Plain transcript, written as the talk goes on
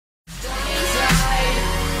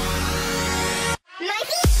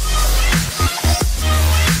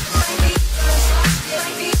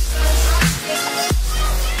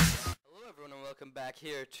back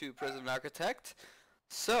here to Prison Architect.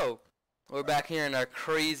 So, we're back here in our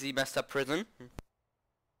crazy messed up prison.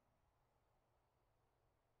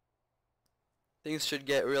 Things should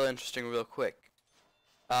get real interesting real quick.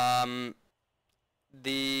 The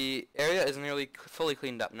area is nearly fully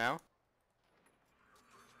cleaned up now.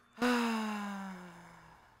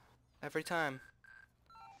 Every time.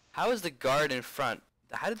 How is the guard in front?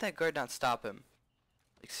 How did that guard not stop him?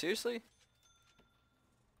 Like, seriously?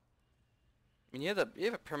 I mean, you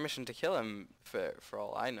have a permission to kill him for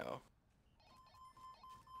all I know.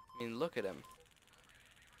 I mean, look at him.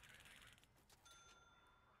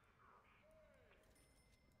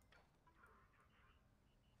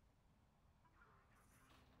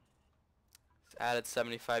 He's added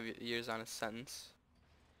 75 years on his sentence.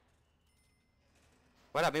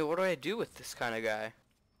 What do I do with this kind of guy?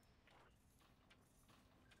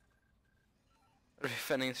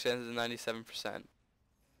 Defending chances is 97%.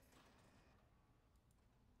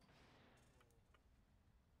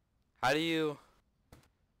 How do you...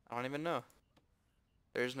 I don't even know.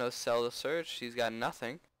 There's no cell to search. He's got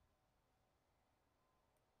nothing.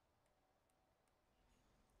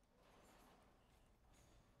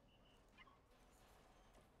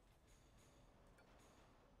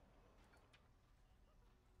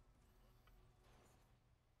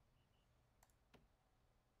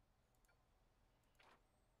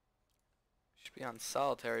 Should be on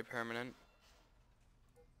solitary permanent.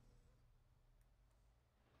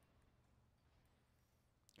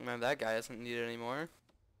 Man, that guy isn't needed anymore.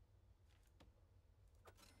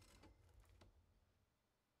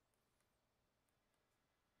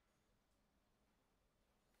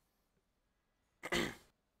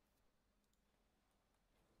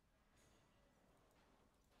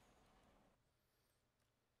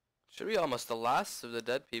 Should be almost the last of the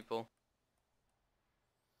dead people.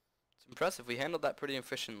 It's impressive. We handled that pretty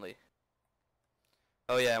efficiently.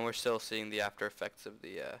 Oh yeah, and we're still seeing the after effects of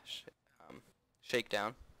the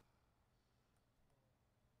shakedown.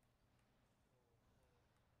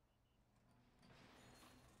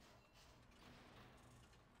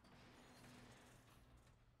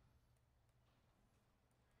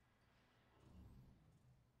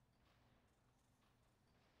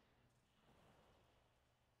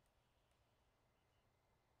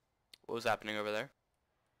 What was happening over there?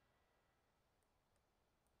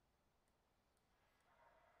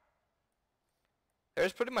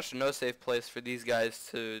 There's pretty much no safe place for these guys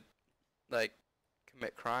to, like,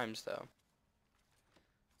 commit crimes, though.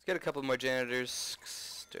 Let's get a couple more janitors.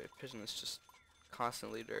 The prison is just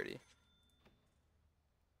constantly dirty.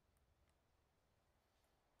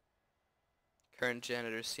 Current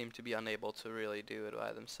janitors seem to be unable to really do it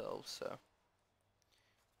by themselves, so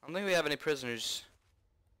I don't think we have any prisoners.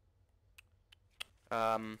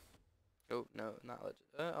 Oh no, not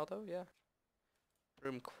legit. Although yeah,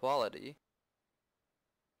 room quality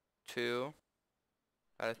 2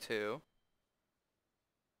 out of 2.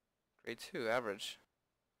 Grade 2 average.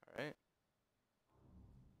 All right.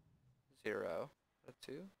 0 out of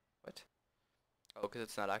 2. What? Oh, because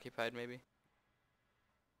it's not occupied, maybe.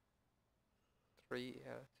 3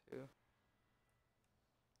 out of 2.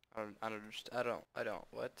 I don't understand. I don't.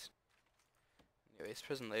 What? Anyways,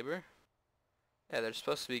 prison labor. Yeah, they're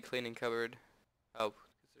supposed to be cleaning cupboard. Oh,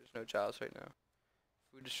 because there's no jobs right now.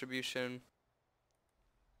 Food distribution.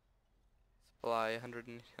 Supply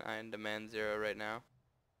 109, demand 0 right now.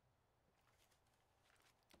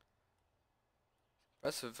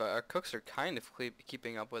 Impressive. Our cooks are kind of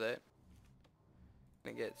keeping up with it.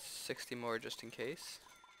 Gonna get 60 more just in case.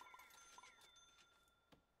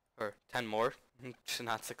 Or 10 more.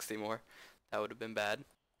 Not 60 more. That would have been bad.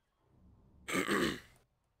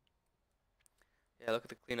 Yeah, look at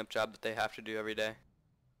the cleanup job that they have to do every day.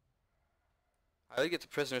 I would get the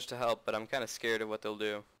prisoners to help, but I'm kind of scared of what they'll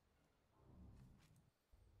do.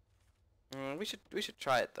 We should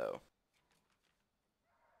try it though.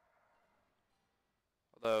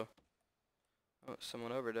 Although, oh,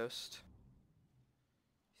 someone overdosed.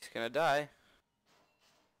 He's gonna die.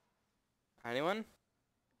 Anyone?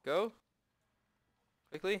 Go.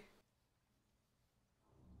 Quickly.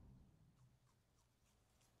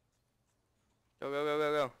 Go, go, go,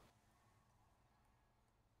 go, go.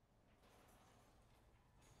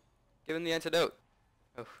 Give him the antidote.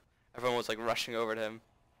 Oh, everyone was like rushing over to him.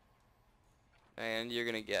 And you're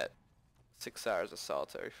gonna get 6 hours of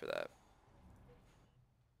solitary for that.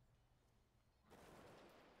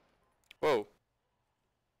 Whoa.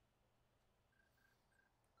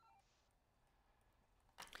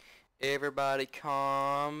 Everybody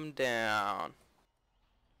calm down.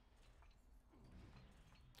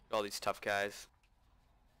 All these tough guys.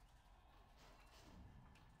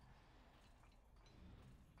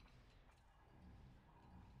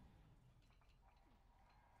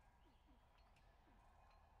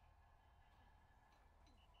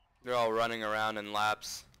 They're all running around in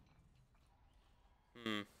laps.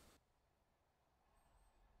 Hmm.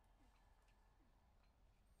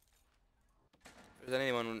 If there's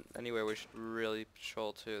anyone anywhere we should really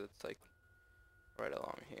patrol to that's like right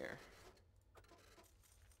along here.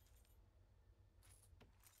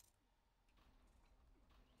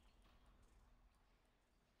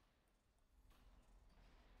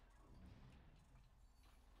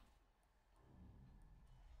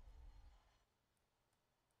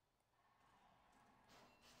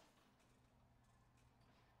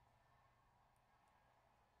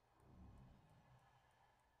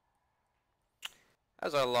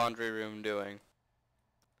 How's our laundry room doing?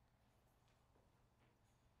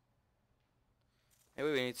 Maybe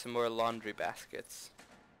we need some more laundry baskets.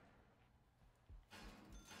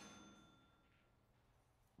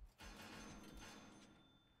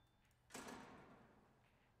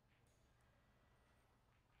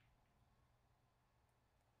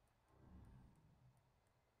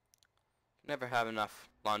 Never have enough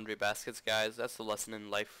laundry baskets, guys. That's the lesson in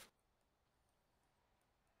life.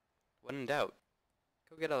 When in doubt,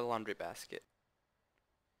 go get a laundry basket.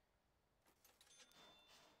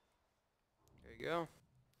 There you go.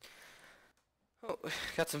 Oh,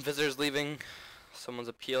 got some visitors leaving. Someone's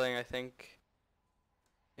appealing, I think.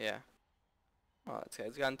 Yeah. Oh, this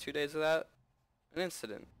guy's gotten 2 days without an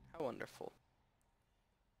incident. How wonderful.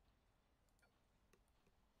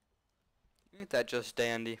 Ain't that just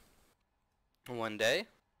dandy? 1 day,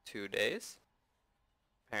 2 days,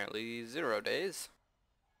 apparently 0 days.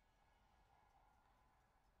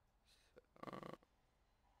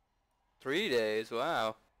 3 days,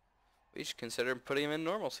 wow. We should consider putting him in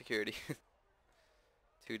normal security.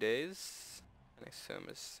 2 days, I assume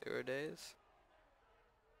is 0 days.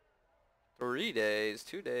 3 days,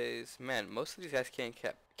 2 days. Man, most of these guys can't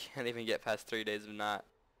even get past 3 days of not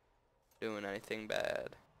doing anything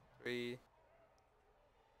bad.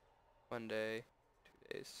 1 day,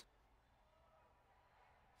 2 days.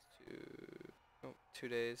 2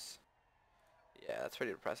 days. Yeah, that's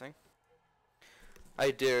pretty depressing.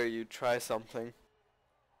 I dare you, try something.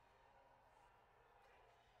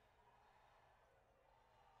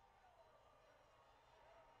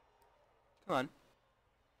 Come on.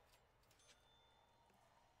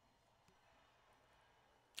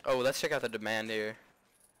 Oh, let's check out the demand here.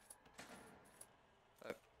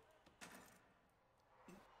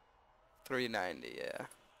 390, yeah.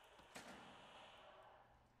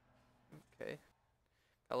 Okay.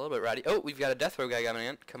 A little bit ratty. Oh, we've got a death row guy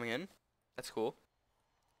coming in. That's cool.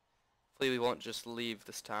 Hopefully we won't just leave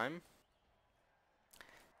this time.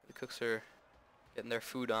 The cooks are getting their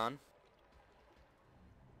food on.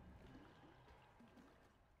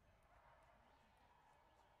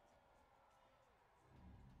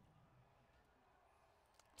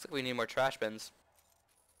 Looks like we need more trash bins.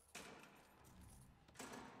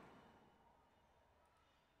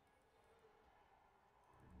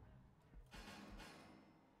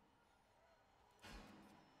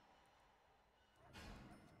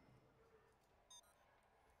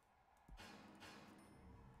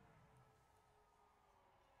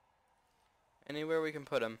 Anywhere we can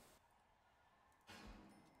put them.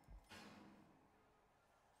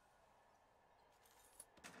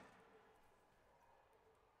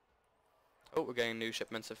 Oh, we're getting new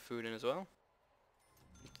shipments of food in as well.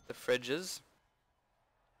 The fridges.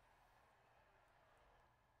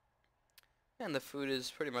 And the food is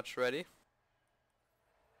pretty much ready.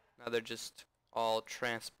 Now they're just all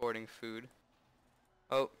transporting food.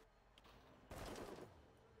 Oh.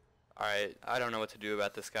 Alright, I don't know what to do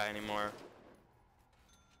about this guy anymore.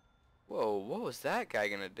 Whoa, what was that guy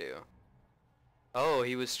gonna do? Oh,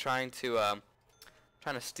 he was trying to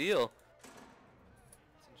steal.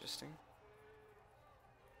 That's interesting.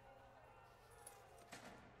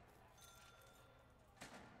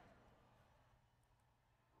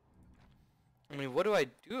 I mean, what do I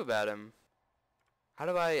do about him? How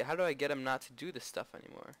do I get him not to do this stuff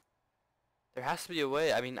anymore? There has to be a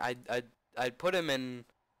way. I mean, I'd put him in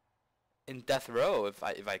death row if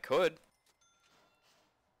I could.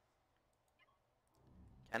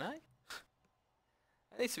 Can I?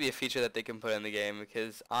 That needs to be a feature that they can put in the game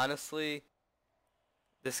because honestly,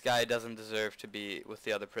 this guy doesn't deserve to be with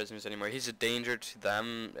the other prisoners anymore. He's a danger to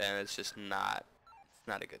them, and it's just not. It's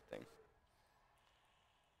not a good thing.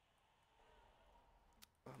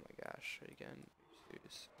 Oh my gosh! Again,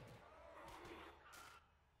 serious.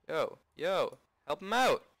 Yo, help him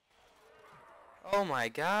out! Oh my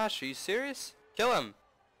gosh! Are you serious? Kill him!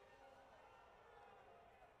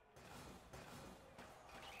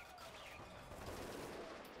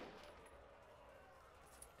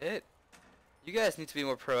 You guys need to be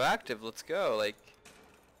more proactive. Let's go. Like,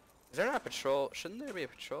 Is there not a patrol? Shouldn't there be a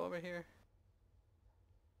patrol over here?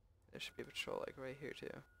 There should be a patrol like right here too.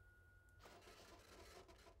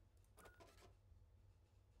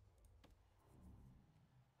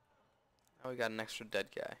 Oh, we got an extra dead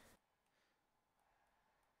guy.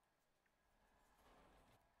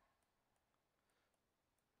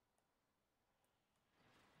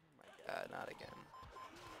 Oh my god, not again.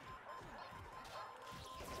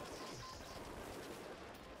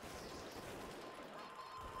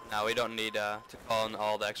 No, we don't need to call in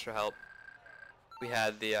all the extra help. We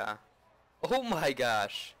had the oh my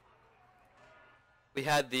gosh. We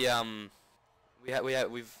had the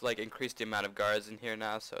we've like increased the amount of guards in here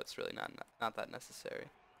now, so it's really not that necessary.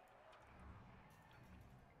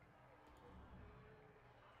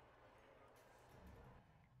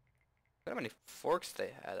 Look how many forks they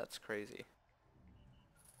had. That's crazy.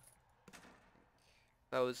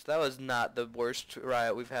 That was not the worst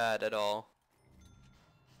riot we've had at all.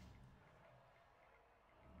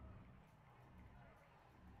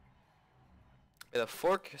 Yeah, the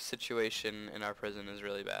fork situation in our prison is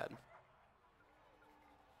really bad.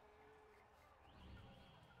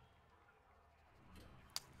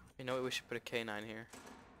 You know what? We should put a K9 here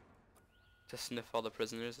to sniff all the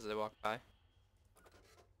prisoners as they walk by.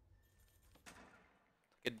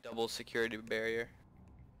 Like a double security barrier.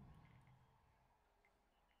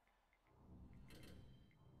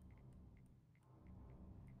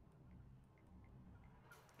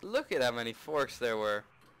 Look at how many forks there were.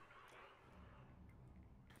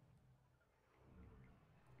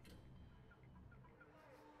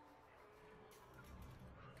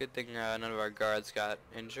 Good thing none of our guards got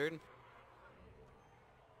injured.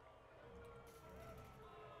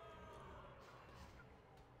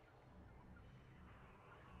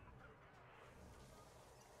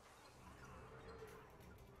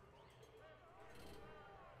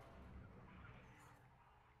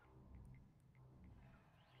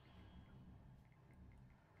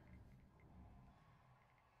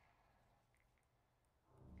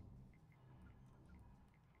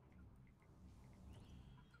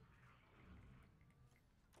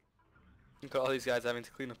 Look at all these guys having to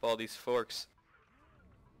clean up all these forks.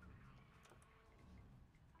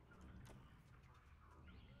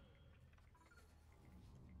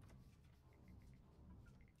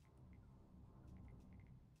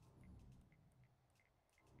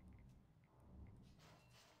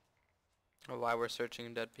 Or why we're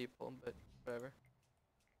searching dead people, but whatever.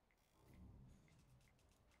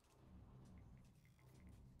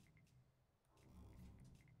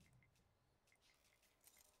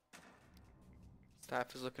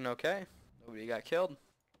 Staff is looking okay. Nobody got killed.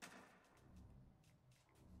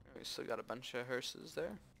 We still got a bunch of hearses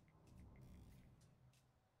there.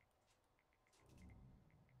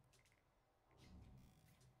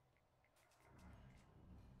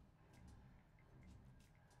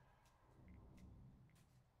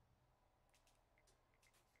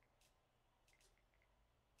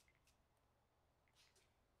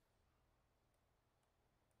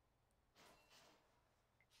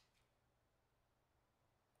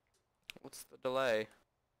 What's the delay?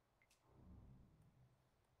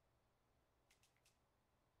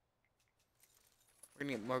 We're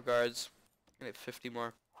gonna get more guards. We're gonna get 50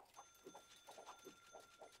 more.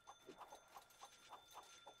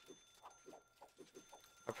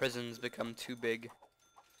 Our prison's become too big.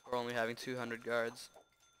 We're only having 200 guards.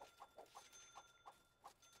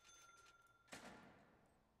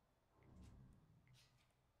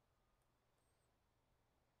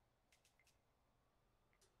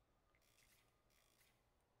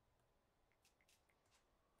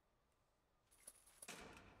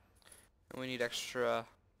 And we need extra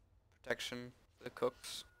protection for the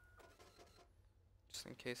cooks, just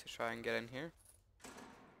in case they try and get in here.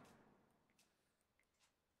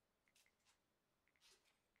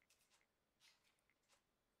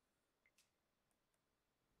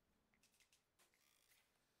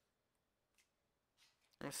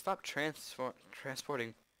 Stop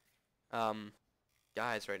transporting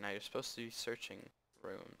guys right now. You're supposed to be searching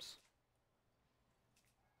rooms.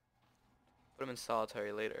 Put them in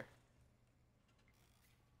solitary later.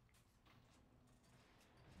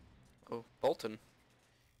 Oh, Bolton.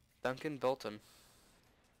 Duncan Bolton.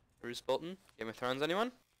 Bruce Bolton? Game of Thrones,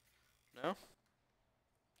 anyone? No?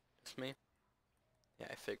 Just me? Yeah,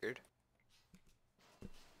 I figured.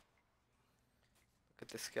 Look at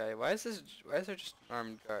this guy. Why is there just an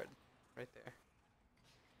armed guard right there?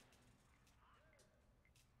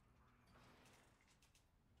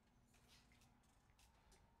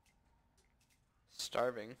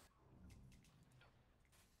 Starving.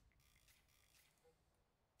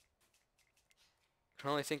 I can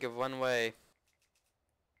only think of one way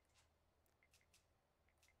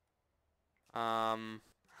Um.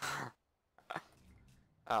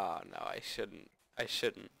 Oh no, I shouldn't. I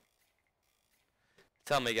shouldn't.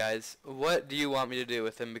 Tell me, guys, what do you want me to do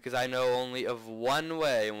with him? Because I know only of one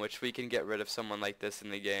way in which we can get rid of someone like this in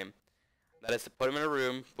the game. That is to put him in a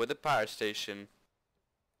room with a power station,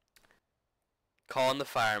 call in the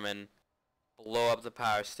firemen, blow up the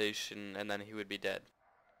power station, and then he would be dead.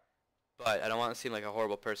 But I don't want to seem like a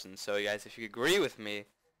horrible person, so guys, if you agree with me,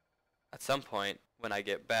 at some point, when I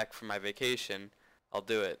get back from my vacation, I'll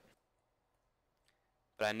do it.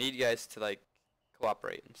 But I need you guys to, like,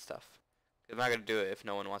 cooperate and stuff. I'm not gonna do it if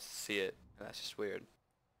no one wants to see it, and that's just weird.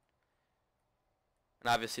 And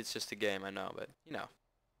obviously it's just a game, I know, but, you know.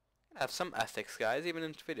 Have some ethics, guys, even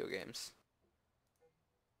in video games.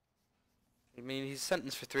 I mean, he's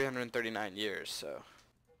sentenced for 339 years, so...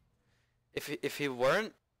 If he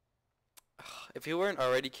weren't... If he weren't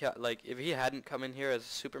already, like, if he hadn't come in here as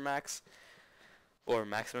a supermax, or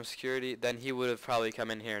maximum security, then he would have probably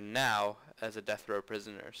come in here now as a death row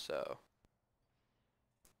prisoner, so...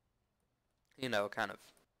 You know, kind of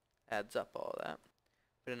adds up all that.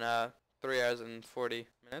 But in 3 hours and 40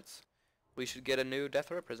 minutes, we should get a new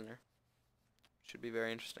death row prisoner. Should be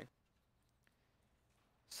very interesting.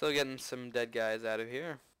 Still getting some dead guys out of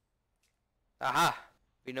here. Aha!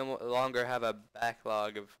 We no longer have a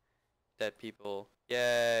backlog of dead people.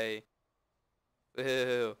 Yay!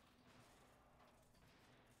 Woohoo!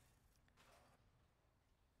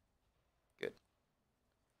 Good.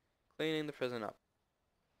 Cleaning the prison up.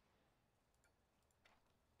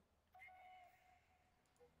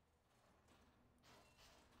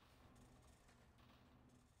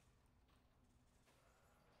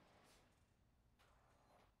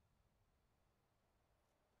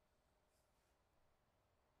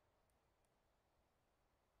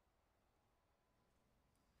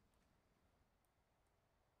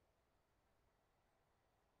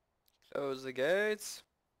 Close the gates.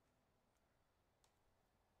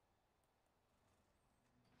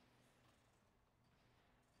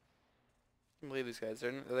 I can't believe these guys.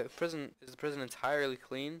 The prison is the prison entirely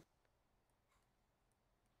clean.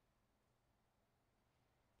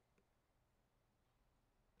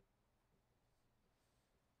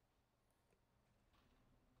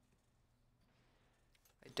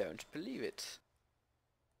 I don't believe it.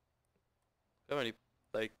 So many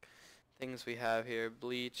like things we have here.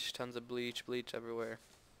 Bleach, tons of bleach, bleach everywhere.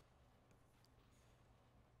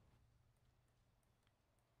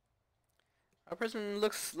 Our prison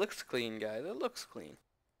looks clean, guys. It looks clean.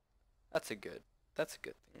 That's a good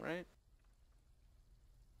thing, right?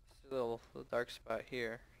 Just a little dark spot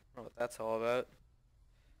here. I don't know what that's all about.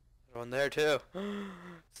 There's one there too.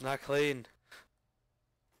 It's not clean.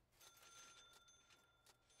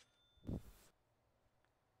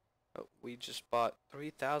 Oh, we just bought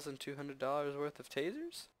 $3,200 worth of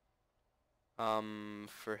tasers?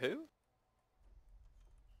 For who?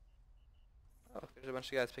 Oh, there's a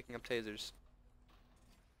bunch of guys picking up tasers.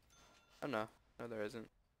 Oh no, no there isn't.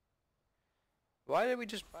 Why did we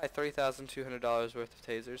just buy $3,200 worth of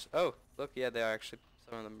tasers? Oh, look, yeah, they are actually,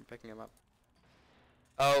 some of them are picking them up.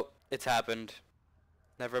 Oh, it's happened.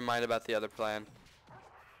 Never mind about the other plan.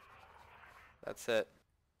 That's it.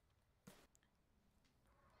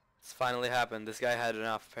 It's finally happened. This guy had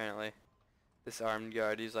enough, apparently. This armed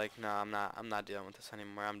guard, he's like, no, I'm not dealing with this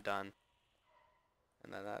anymore. I'm done.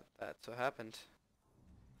 And then that's what happened.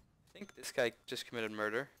 I think this guy just committed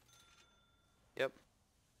murder. Yep.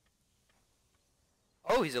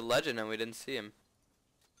 Oh, he's a legend and we didn't see him.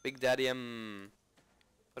 Big Daddy M.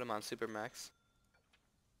 Put him on Supermax.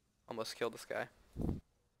 Almost killed this guy.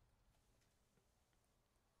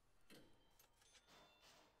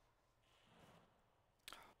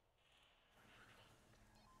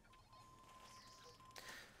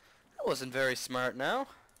 That wasn't very smart now.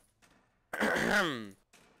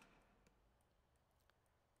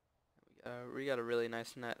 We got a really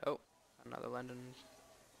nice net. Oh, another London.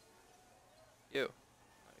 You.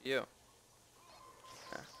 You.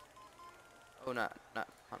 Yeah. Oh, not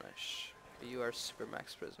punish. You are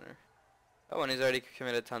Supermax prisoner. Oh, and he's already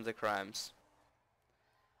committed tons of crimes.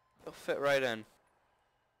 He'll fit right in.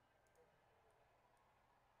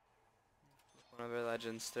 One of our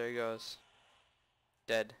legends. There he goes.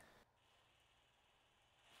 Dead.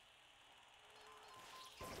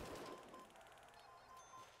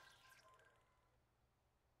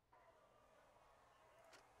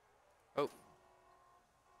 Oh.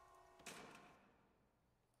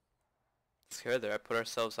 Scared there. I put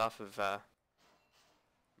ourselves off of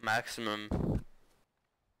maximum.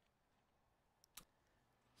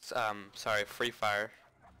 Sorry, free fire.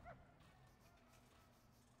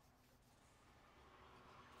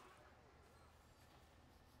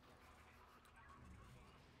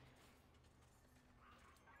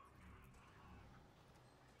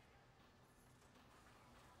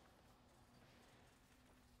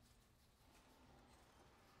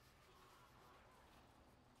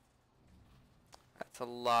 That's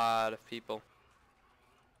a lot of people.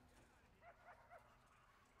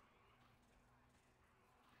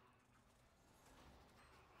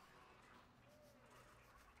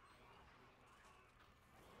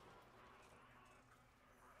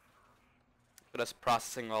 Look at us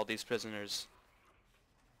processing all these prisoners.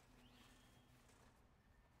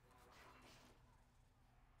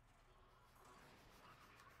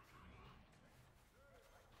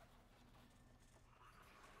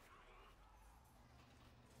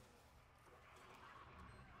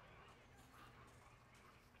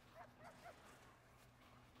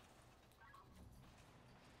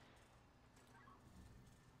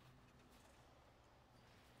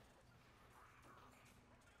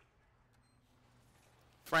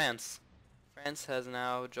 France. France has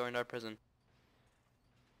now joined our prison.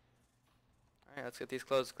 Alright, let's get these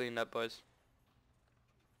clothes cleaned up, boys.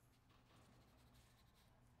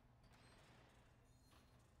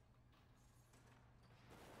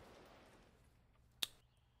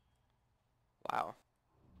 Wow.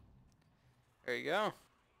 There you go.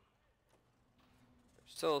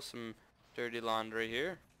 There's still some dirty laundry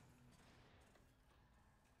here.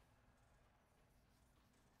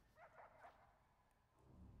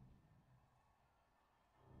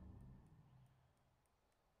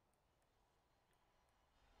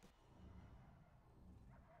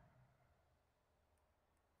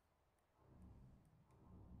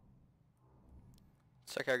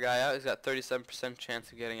 Check our guy out. He's got 37%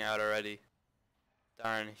 chance of getting out already.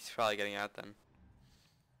 Darn, he's probably getting out then.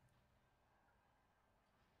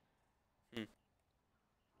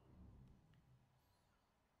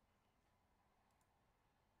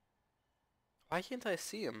 Why can't I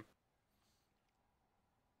see him?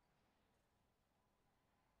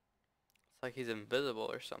 It's like he's invisible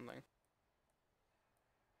or something.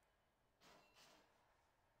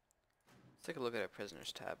 Let's take a look at our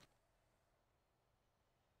prisoners tab.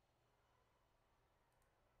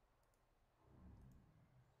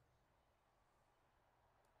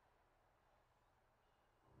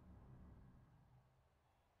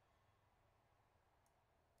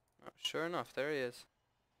 Oh, sure enough, there he is.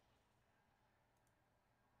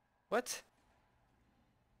 What?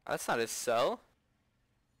 That's not his cell.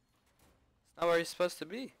 It's not where he's supposed to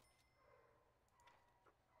be.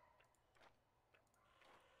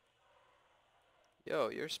 Yo,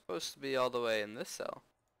 you're supposed to be all the way in this cell.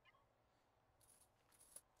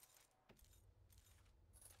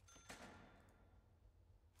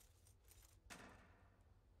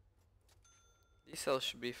 These cells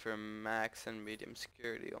should be for max and medium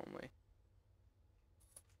security only.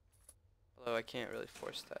 Although I can't really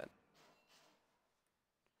force that.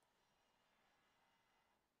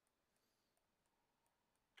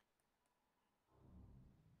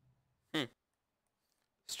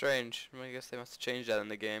 Strange. I guess they must have changed that in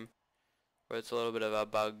the game. Or it's a little bit of a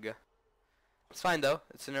bug. It's fine though.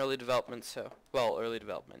 It's an early development, so... Well, early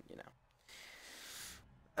development, you know.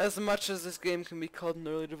 As much as this game can be called an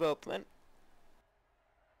early development.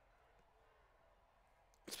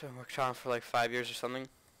 It's been worked on for like 5 years or something.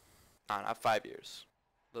 No, not 5 years.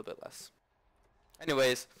 A little bit less.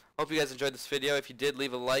 Anyways, hope you guys enjoyed this video. If you did,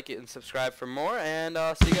 leave a like and subscribe for more. And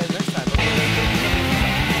see you guys next time.